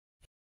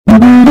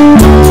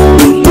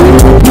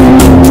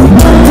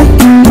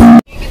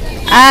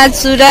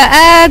आसु र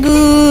आगु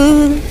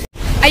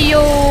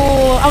अयो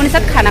आउने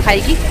साथ खाना खाए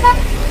कि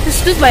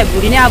त्यस्तो भयो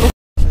भुडी नै अब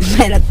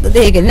मैले त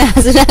देखेको नि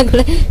आसु र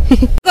आगुलाई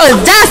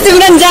जास्ति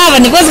उडान जा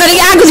भन्ने पोज गरे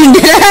कि आगु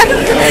झुन्डेर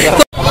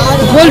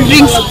कोल्ड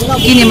ड्रिंक्स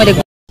किने मैले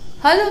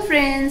Hello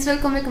friends,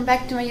 welcome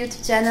back to my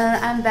YouTube channel.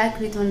 I'm back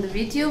with another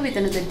video with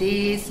another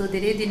day. So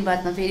धेरै दिन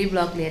बादमा फेरि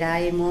ब्लग लिएर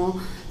आए म.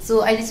 So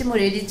अहिले चाहिँ म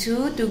रेडी छु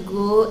to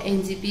go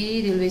NJP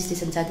railway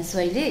station जाँदैछु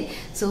अहिले.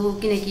 सो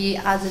किनकि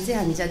आज चाहिँ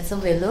हामी जाँदैछौँ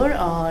भेलोर.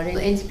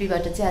 एनजेपी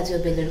बाट चाहिँ आज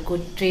भेलोरको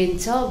ट्रेन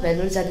छ.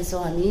 भेलोर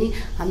जाँदैछौँ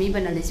हामी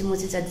भन्नाले चाहिँ म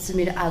चाहिँ जाँदैछु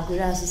मेरो आगु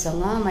र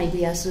आसुसँग,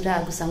 माइली आसु र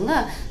आगुसँग.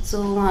 सो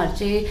उहाँहरु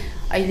चाहिँ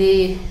अहिले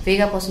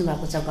भेगा पस्नु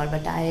भएको छ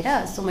घरबाट आएर.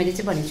 सो मैले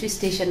चाहिँ भनेछु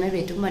स्टेसनमै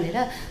भेटौँ भनेर.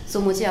 सो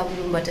म चाहिँ अब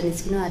रुमबाट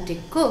निस्किनु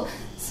आँटेको.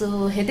 सो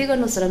हेर्दै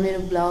गर्नुहोस् र मेरो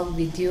ब्लग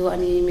भिडियो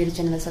अनि मेरो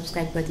च्यानललाई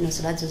सब्स्क्राइब गरिदिनुहोस्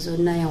होला जो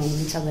नयाँ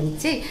हुनुहुन्छ भने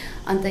चाहिँ.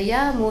 अन्त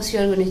यहाँ म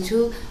सेयर गर्नेछु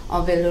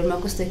भेलोरमा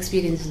कस्तो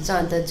एक्सपिरियन्स हुन्छ,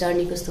 अन्त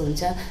जर्नी कस्तो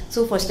हुन्छ. सो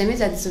फर्स्ट टाइमै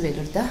जाँदैछु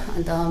भेलोर त.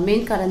 अन्त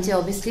मेन कारण चाहिँ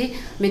अभियसली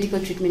मेडिकल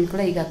ट्रिटमेन्टको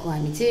लागि गएको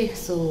हामी चाहिँ.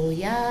 सो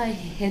यहाँ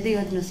हेर्दै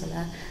गरिदिनुहोस्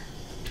होला.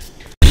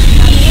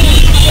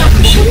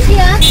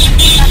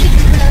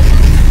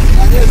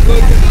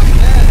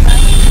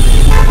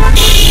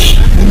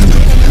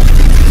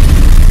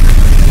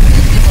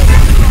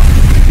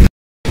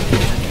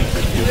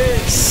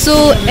 सो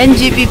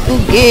एनजेपी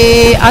पुगे.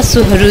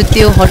 आसुहरू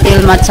त्यो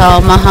होटेलमा छ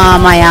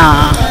महामाया.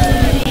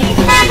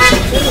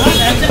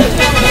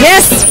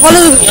 यस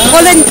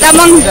पोलेन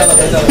तामाङ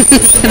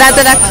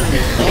रातो रात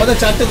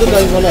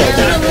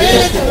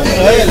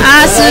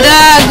आसु र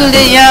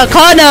आगुले यहाँ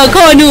खाना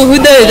खानु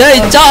हुँदै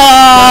रहेछ.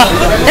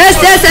 यस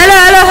यस hello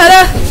hello hello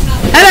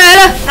hello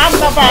hello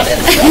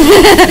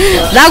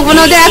राग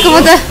बनाउँदै आएको म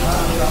त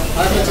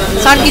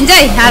सर्किन्छ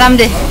है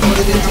आरामले.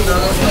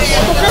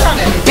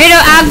 मेरो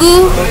आगु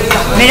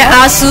मेरो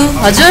आसु.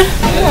 हजुर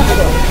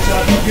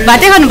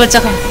भातै खानुपर्छ,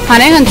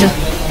 खानै खान्छु.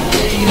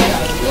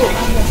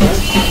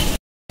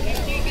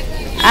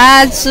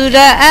 आसु र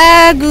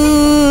आगु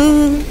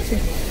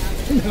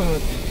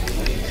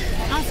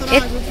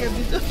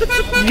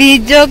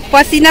बिजोक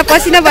पसिना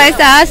पसिना भएछ.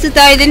 आसु त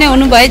अहिले नै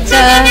हुनु भएछ.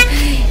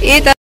 ए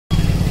त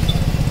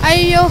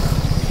आइयो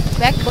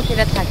ब्याग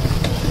बोकेर थाके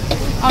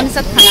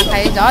अनुसार खाना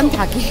खाए झन्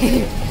थाके.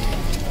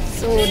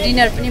 सो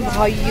डिनर पनि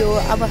भयो.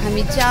 अब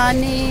हामी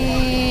जाने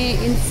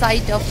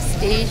इनसाइड अफ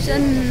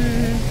स्टेसन.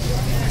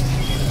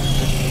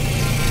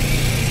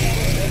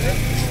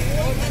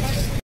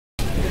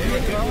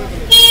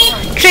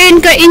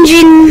 ट्रेनको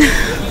इन्जिन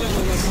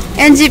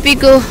एनजेपी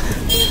को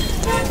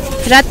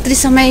रात्रि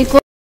समयको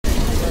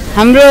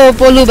हाम्रो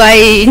पोलु भाइ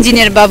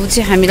इन्जिनियर बाबु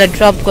चाहिँ हामीलाई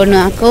ड्रप गर्नु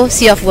आएको,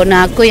 सी अफ गर्नु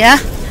आएको. यहाँ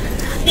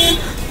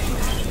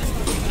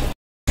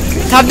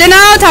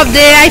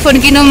थप्दै आइफोन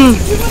किनौँ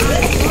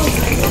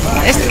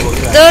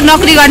यस्तो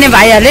नोकरी गर्ने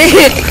भाइहरूले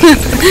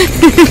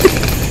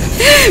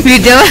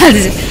भिडियोमा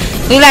हाल्छ.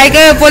 उसलाई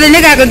पोले नै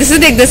गएको त्यस्तो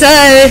देख्दैछ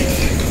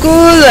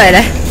कुल भएर.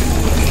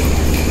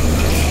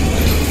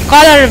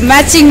 कलर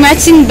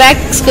म्याचिङ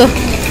ब्याग्सको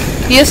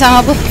योसँग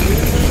पो.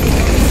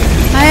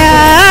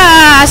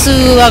 आसु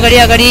अगाडि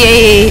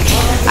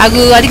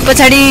आगु अलिक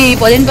पछाडि,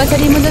 पोलेन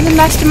पछाडि, म जान्छु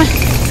लास्टमा.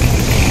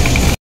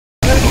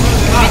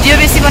 भिडियो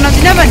बेसी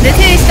बनाउँदिनँ भन्दै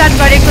थिएँ. स्टार्ट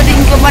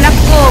गरेकोदेखिको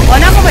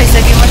बनाएको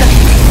भइसक्यो म त.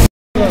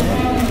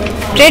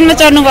 ट्रेनमा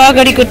चढ्नुको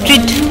अगाडिको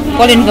ट्रिट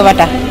पोलेनको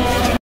बाट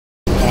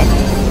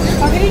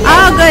आ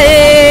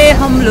गए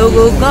हम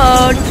लोगों का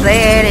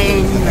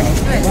train.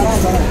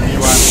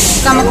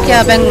 Kamakhya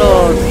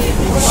Bangalore.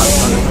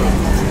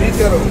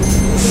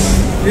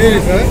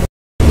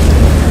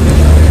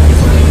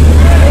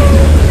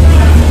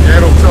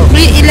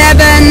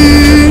 Pre-11,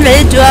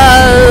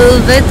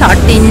 pre-12,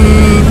 pre-13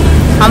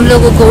 हम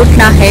लोगों को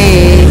उठना है.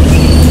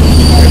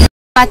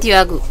 माथि हो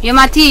आगु, यो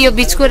माथि, यो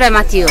बिचको र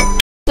माथि हो.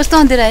 कस्तो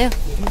हुँदै रह्यो.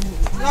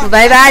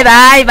 By by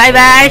by by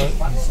by.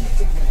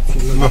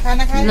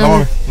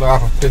 No,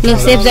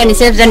 safe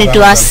journey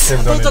to us.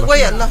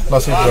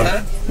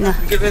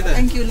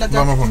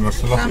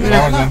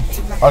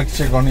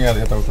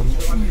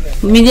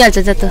 मिलिहाल्छ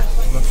जा त.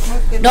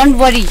 Don't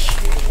worry.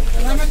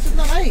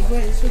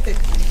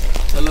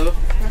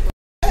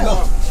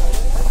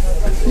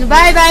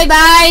 By by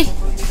by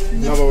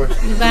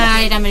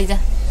by. राम्ररी जा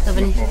त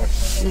पनि.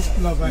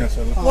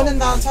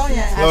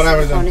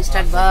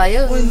 स्टार्ट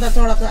भयो.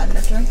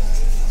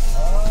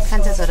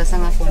 कान्छा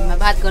छोरासँग फोनमा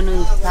बात गर्नु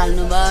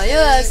थाल्नु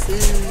भयो.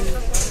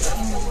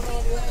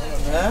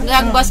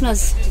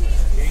 बस्नुहोस्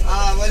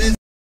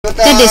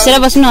त्यहाँ ढेसेर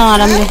बस्नु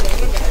आरामले.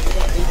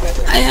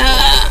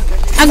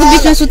 आगो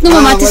बिचमा सुत्नु, म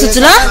माथि सुत्छु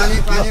ल.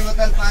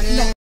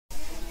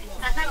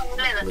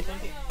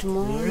 Good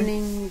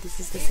morning. This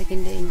is the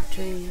second day in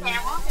train.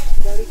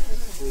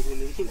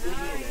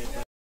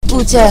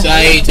 दूध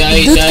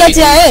का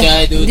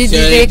चाय दीदी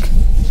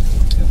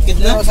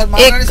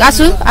एक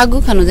आसु आगु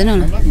खानु हुँदैन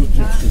होला.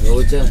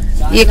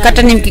 एक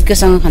कट्टा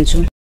निम्कीसँग खान्छु.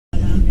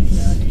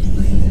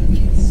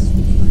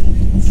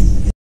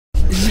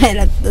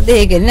 मलाई त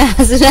देखेको नि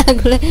आसु र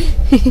आगुलाई.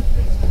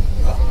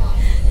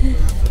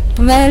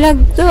 मलाई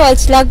लाग्दो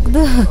अल्छी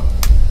लाग्दो.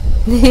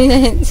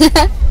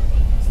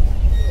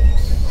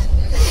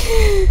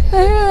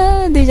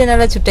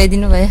 दुईजनालाई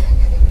छुट्याइदिनु भयो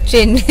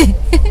ट्रेनले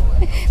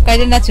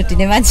कहिले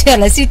नछुट्टिने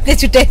मान्छेहरूलाई सिटले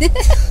छुट्याइदिनु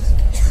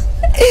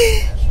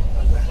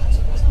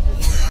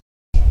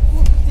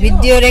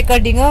भिडियो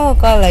रेकर्डिङ हो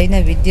कल होइन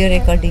video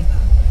recording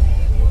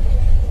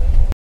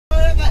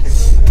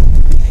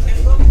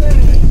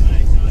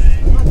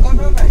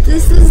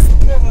This is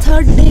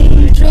third day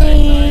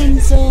train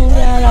so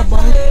we are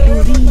about to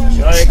reach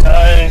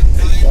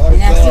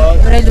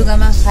पुरै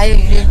लुगामा खायो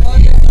हिँड्यो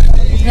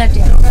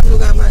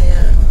लुगामा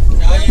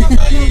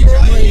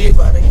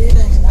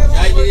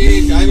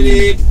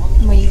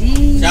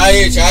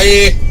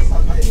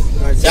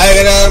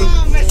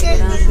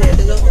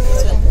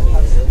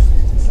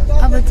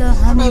अब त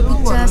हामी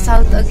पुग्छ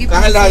साउथ अघि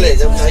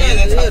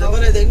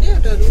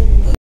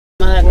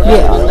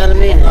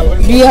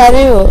बिहार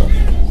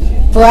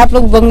हो आप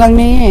लोग बंगाल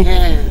में हैं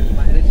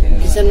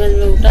किशनगंज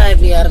में उठा है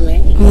बिहार में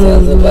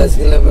 22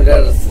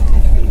 किलोमीटर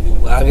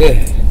आगे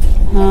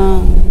हाँ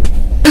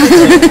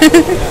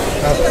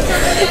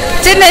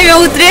चेन्नई में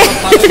उतरे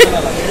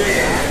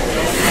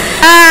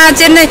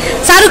चेन्नई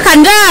शाहरुख खान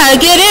र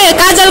के अरे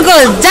काजलको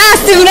जा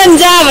अस्ति उडान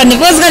जा भन्ने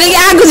पोस्ट गरे कि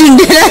आगो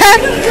झुन्डेर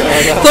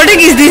फोटो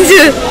खिचिदिन्छु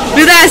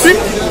लु त आसु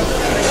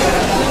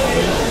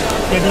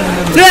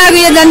लु आगो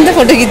यहाँ जानु त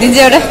फोटो खिचिदिन्छु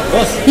एउटा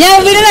यहाँ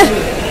उभिनु न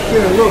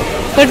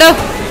फोटो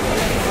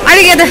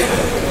अलिक यता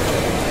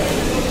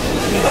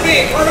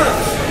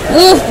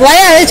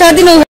भयो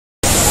छदिनु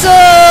सो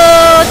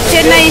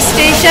चेन्नई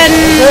स्टेशन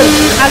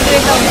आगे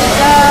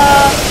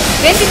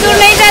बेसी दूर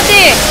नहीं जाते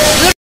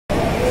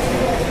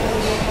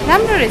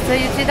राम्रो रहेछ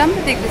यो चाहिँ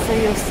राम्रो देख्दैछ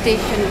यो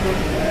स्टेसनको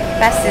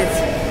प्यासेज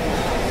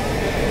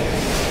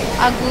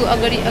आगु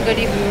अगाडि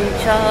अगाडि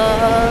हुन्छ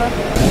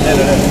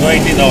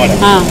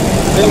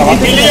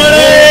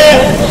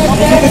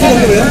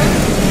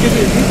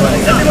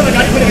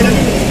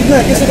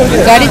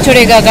गाड़ी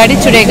छोड़ेगा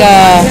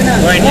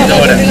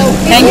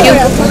थैंक यू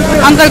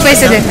अंकल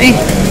पैसे देते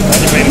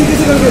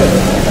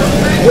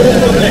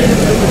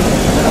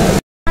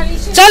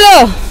चलो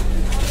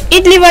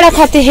इडली वड़ा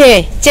खाते हैं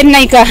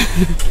चेन्नई का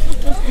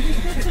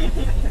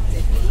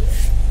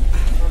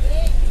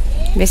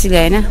बेसी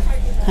ल्याएन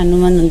खानु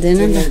मन हुँदैन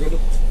नि त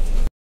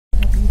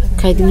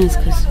खाइदिनुहोस्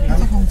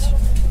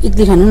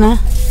इडली खानु न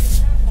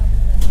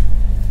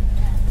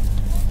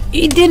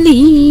इडली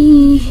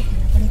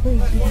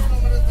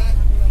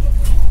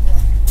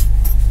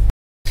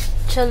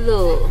चलो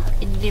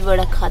इडली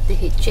वड़ा खाते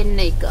हैं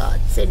चेन्नई का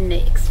चेन्नई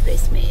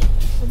एक्सप्रेस में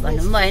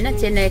भन्नु पनि भएन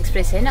चेन्नई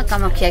एक्सप्रेस होइन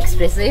कामाख्या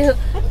एक्सप्रेस है हो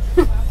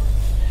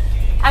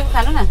आगो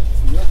खानु न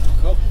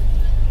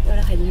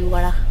एउटा खाइदिनु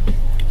वडा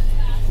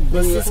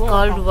दिस इज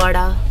कल्ड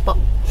वडा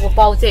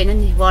पाउ चाहिँ होइन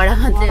नि वडा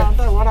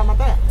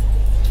मात्रै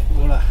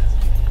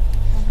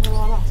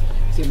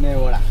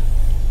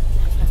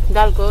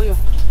दालको यो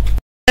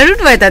रुट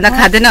भयो त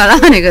खाँदैन होला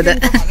भनेको त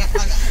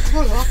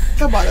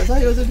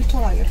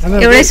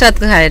एउटै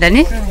स्वादको खाएर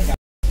नि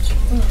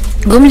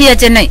घुम लिया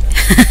चेन्नई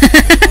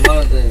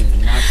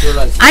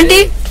आंटी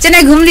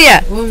चेन्नई घूम लिया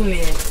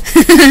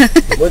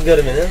बहुत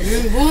गर्मी है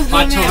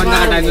 5-6 घंटा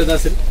का टाइम देता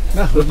सिर्फ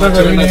उतना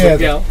गर्मी नहीं है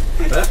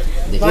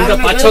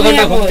 5-6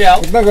 घंटा घूम के आओ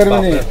उतना गर्मी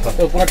नहीं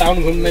तो पूरा टाउन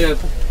घूमने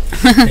जाता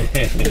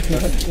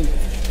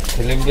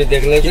फिल्म भी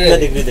देख लेते कितना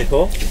डिग्री देखो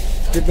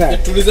कितना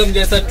टूरिज्म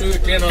जैसा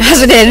ट्रेन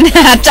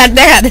होता चाट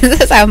देखा देते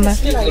सामने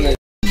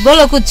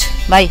बोलो कुछ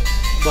भाई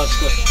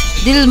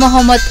दिल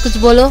मोहम्मद कुछ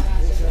बोलो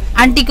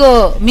आंटी को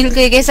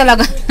मिलके कैसा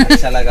लगा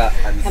अच्छा लगा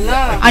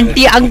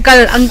आंटी अंकल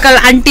अंकल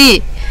आंटी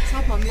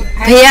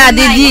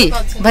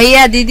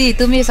भैया दीदी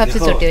तुम ही सबसे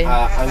छोटे हो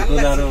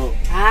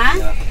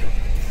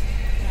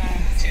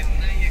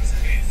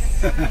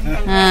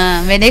हाँ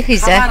मैंने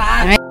खींचा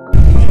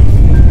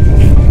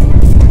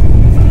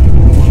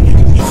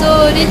सो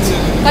रिच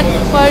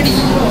कटपड़ी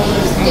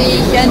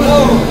स्टेशन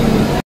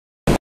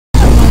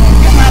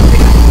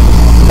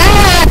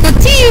तो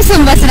चीज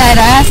बस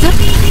रहा है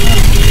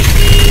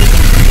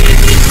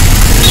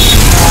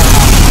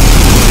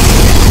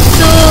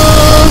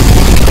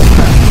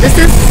This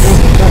is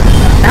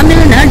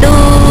Tamil Nadu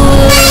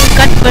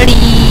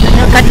Katpadi.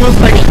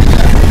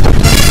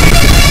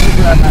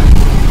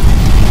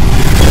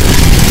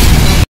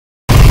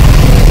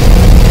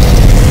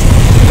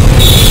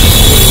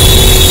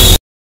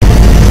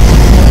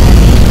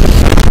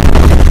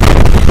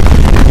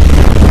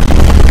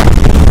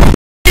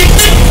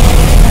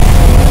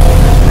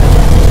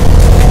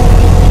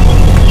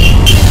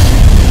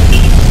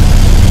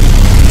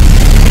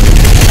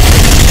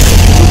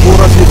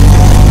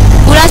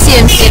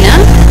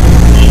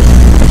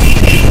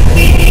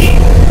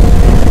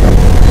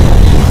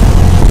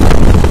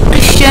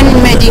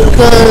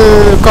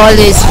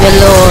 College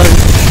Vellore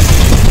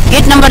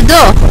gate number 2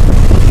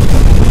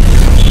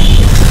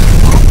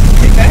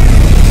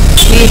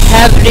 we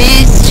have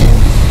reached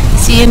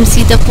CMC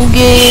त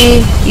पुगे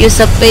यो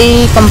सबै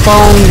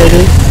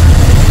कम्पाउन्डहरु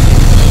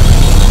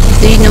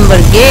 3 नम्बर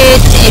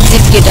गेट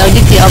एक्जिट गेट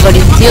अलिकति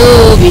अगाडि थियो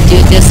भिडियो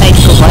त्यो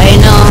साइडको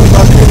भएन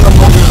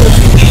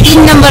 3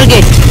 नम्बर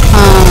गेट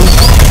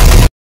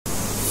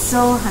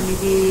सो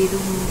हामीले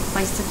रुम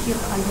पाइसक्यो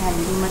अहिले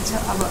हामी रुममा छ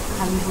अब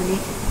हामी भोलि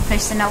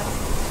फ्रेसन आउट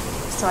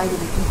सो अहिले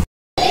भेट्यौँ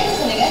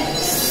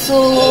so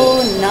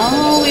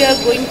now we are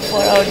going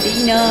for our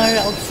dinner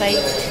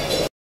outside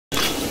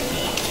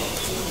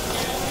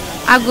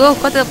आगो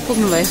कता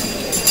पुग्नु भयो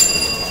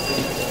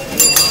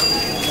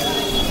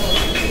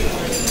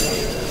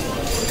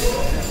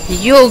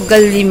यो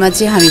गल्लीमा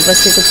चाहिँ हामी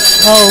बसेको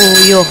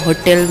छौँ यो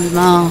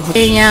होटेलमा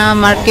यहाँ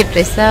मार्केट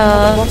रहेछ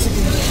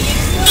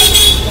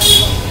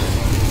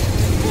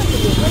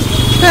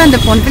अन्त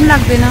फोन पनि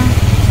लाग्दैन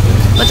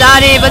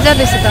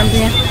बजारदैछ त अन्त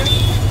यहाँ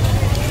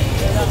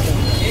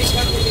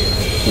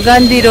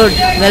गान्धी रोड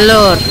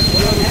भेल्लोर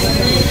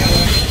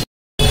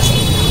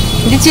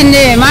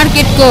दिचिनले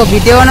मार्केटको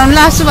भिडियो बनाउनु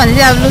लासु भने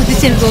चाहिँ अब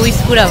दिचिनको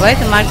उइस पुरा भयो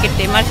त मार्केट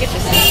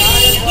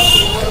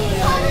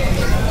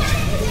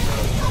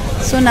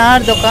सोनार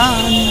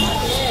दोकान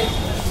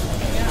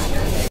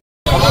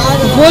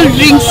गोल्ड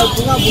ड्रिङ्क्स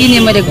किने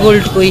मैले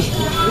गोल्डको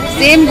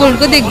सेम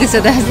गोल्डको देख्दैछ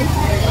त आज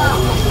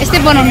यस्तै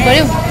बनाउनु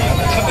पर्यो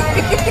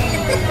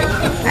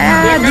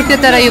जित्यो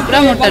तर यो पुरा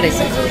मोटा रहेछ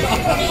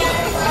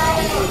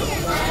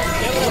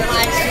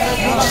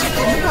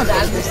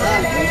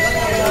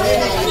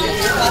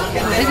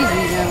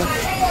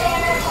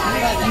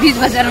बीच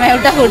बजारमा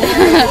एउटा फोटो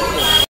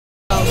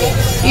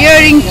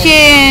इयरिङ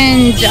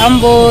चेन्ज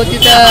अम्बो त्यो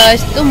त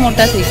यस्तो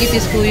मोटा थियो कि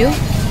त्यसको उयो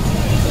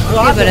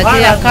त्यही भएर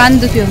चाहिँ कान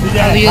दुख्यो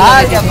अब यो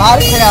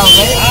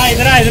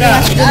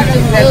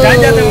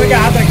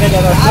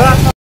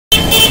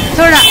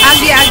थोडा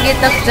आगे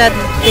तक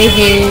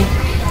जाते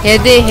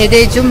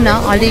हेर्दै जाउँ न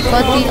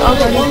अलिकति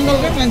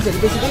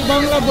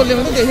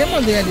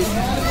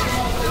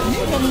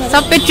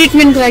सबै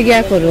ट्रिटमेन्टको लागि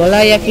आएकोहरू होला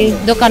या कि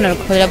दोकानहरू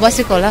खोलेर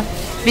बसेको होला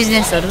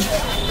बिजनेसहरू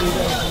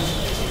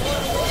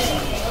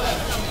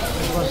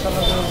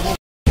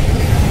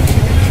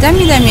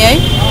दामी है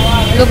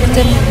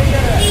लोकल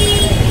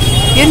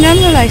यो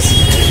राम्रो लाग्छ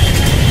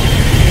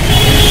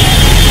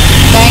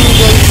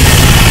ब्याङ्गल्स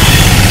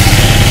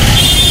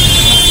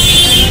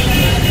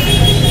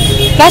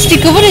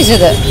प्लास्टिकको पो रहेछ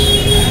त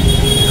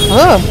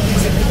हो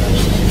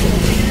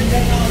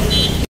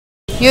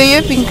यो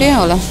पिङ्कै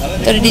होला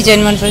तर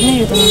डिजाइन मन पर्ने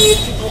यो त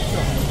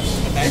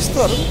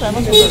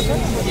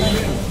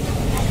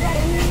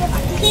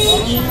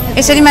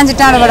यसरी मान्छे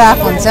टाढोबाट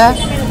आएको हुन्छ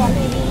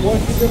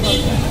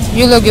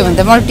यो लग्यो भने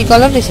त मल्टी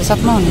कलर रहेछ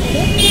सक्नु हुने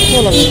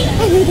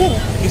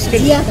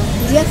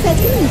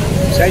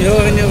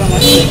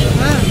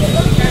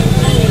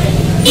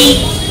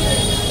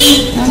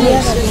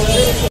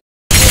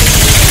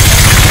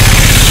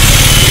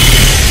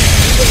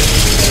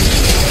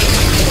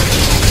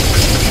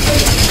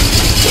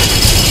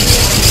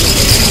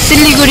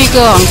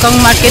सिलगढीको Hong Kong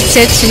market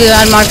set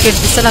Siliguri market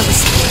जस्तो लाग्छ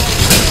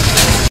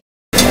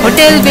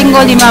होटेल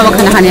बेङ्गलीमा अब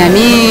खाना खाने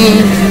हामी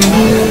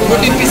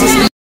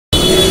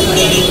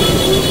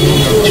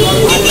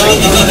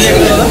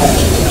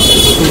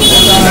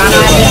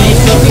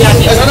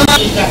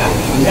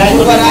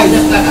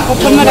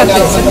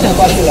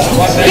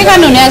के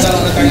खानु हुने आज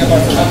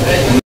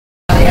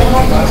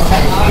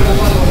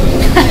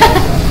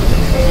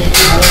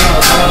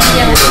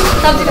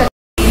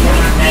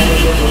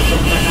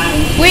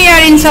we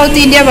are in south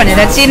India भनेर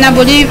चाहिँ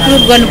नबोली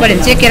प्रुफ गर्नु पर्यो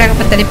भने चाहिँ केराको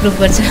पत्ताले प्रुफ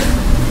गर्छ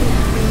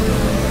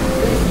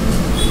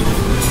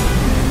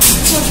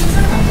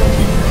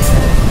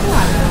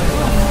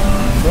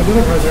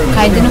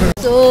खाइदिनु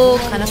सो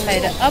खाना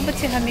खाएर अब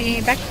चाहिँ हामी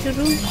back to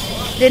room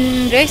then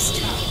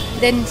rest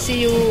then C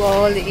you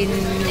all in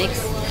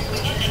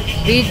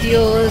next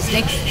videos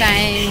next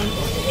time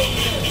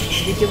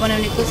video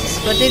बनाउने कोसिस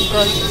गर्दै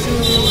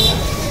गर्छु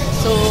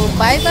so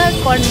by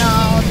by for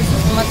now this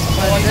is much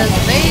for this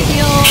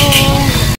video